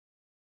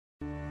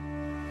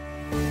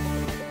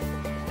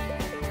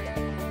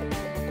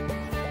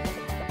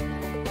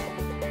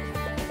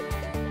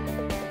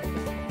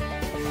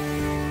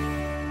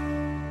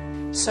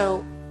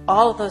So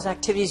all of those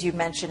activities you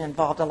mentioned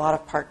involved a lot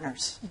of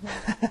partners.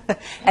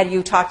 And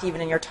you talked even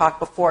in your talk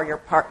before, you're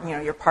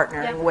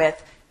partnering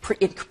with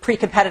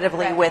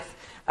pre-competitively with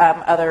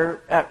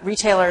other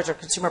retailers or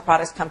consumer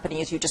products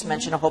companies. You just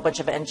mentioned a whole bunch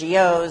of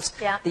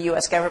NGOs, the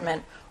U.S.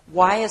 government.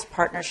 Why is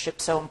partnership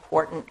so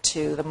important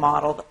to the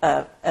model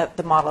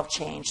of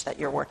change that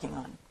you're working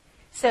on?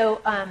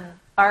 So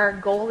our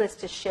goal is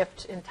to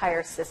shift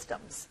entire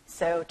systems.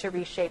 So to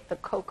reshape the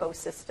cocoa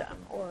system,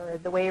 or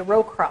the way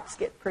row crops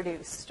get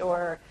produced,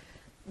 or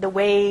the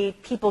way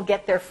people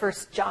get their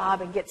first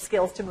job and get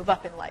skills to move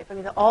up in life. I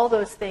mean, all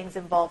those things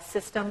involve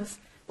systems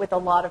with a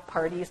lot of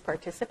parties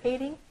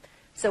participating.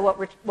 So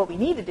what we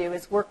need to do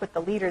is work with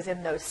the leaders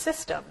in those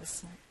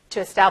systems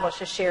to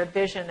establish a shared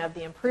vision of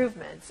the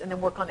improvements and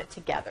then work on it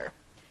together.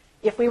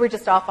 If we were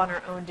just off on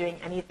our own doing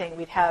anything,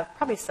 we'd have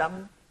probably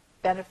some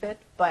benefit,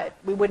 but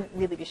we wouldn't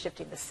really be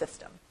shifting the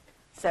system.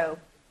 So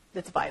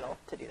it's vital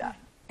to do that.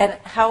 And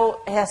how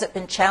has it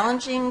been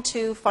challenging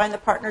to find the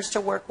partners to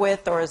work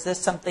with, or is this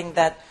something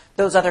that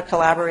those other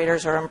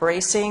collaborators are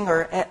embracing,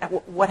 or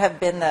what have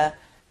been the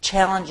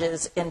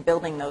challenges in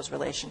building those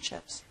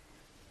relationships?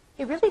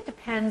 It really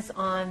depends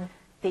on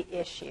the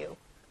issue.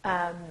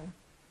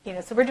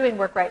 So we're doing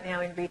work right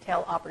now in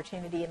retail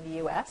opportunity in the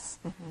U.S.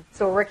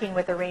 So we're working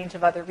with a range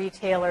of other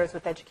retailers,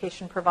 with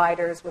education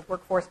providers, with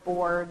workforce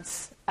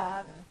boards,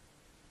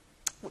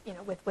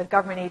 with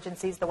government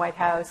agencies, the White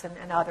House,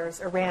 and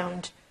others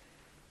around.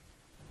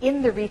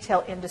 In the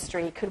retail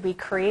industry, could we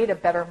create a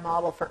better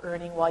model for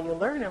earning while you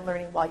learn and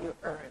learning while you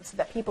earn, so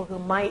that people who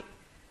might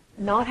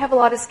not have a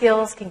lot of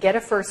skills can get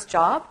a first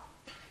job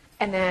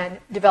and then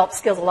develop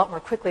skills a lot more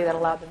quickly that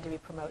allow them to be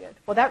promoted?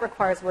 Well, that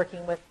requires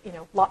working with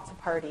lots of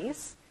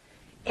parties.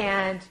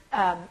 And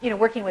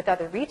working with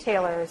other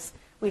retailers,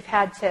 we've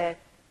had to,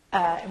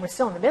 and we're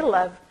still in the middle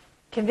of,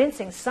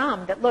 convincing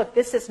some that, look,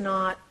 this is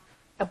not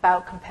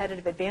about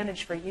competitive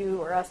advantage for you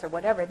or us or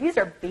whatever. These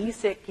are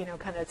basic,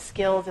 kind of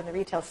skills in the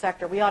retail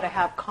sector. We ought to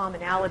have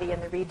commonality in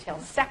the retail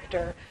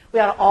sector. We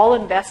ought to all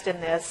invest in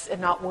this and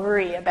not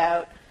worry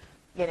about,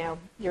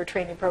 your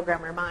training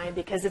program or mine,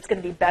 because it's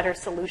going to be a better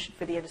solution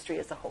for the industry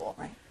as a whole.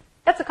 Right.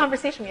 That's a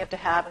conversation we have to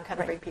have and kind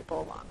of bring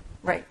people along.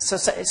 Right.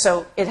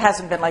 So it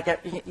hasn't been like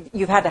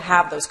you've had to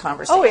have those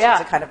conversations. Oh yeah.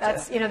 To kind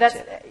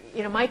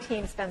of my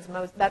team spends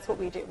most. That's what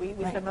we do. We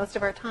spend most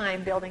of our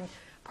time building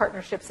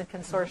partnerships and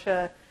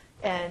consortia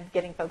and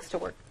getting folks to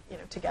work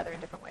together in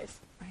different ways.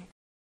 Right.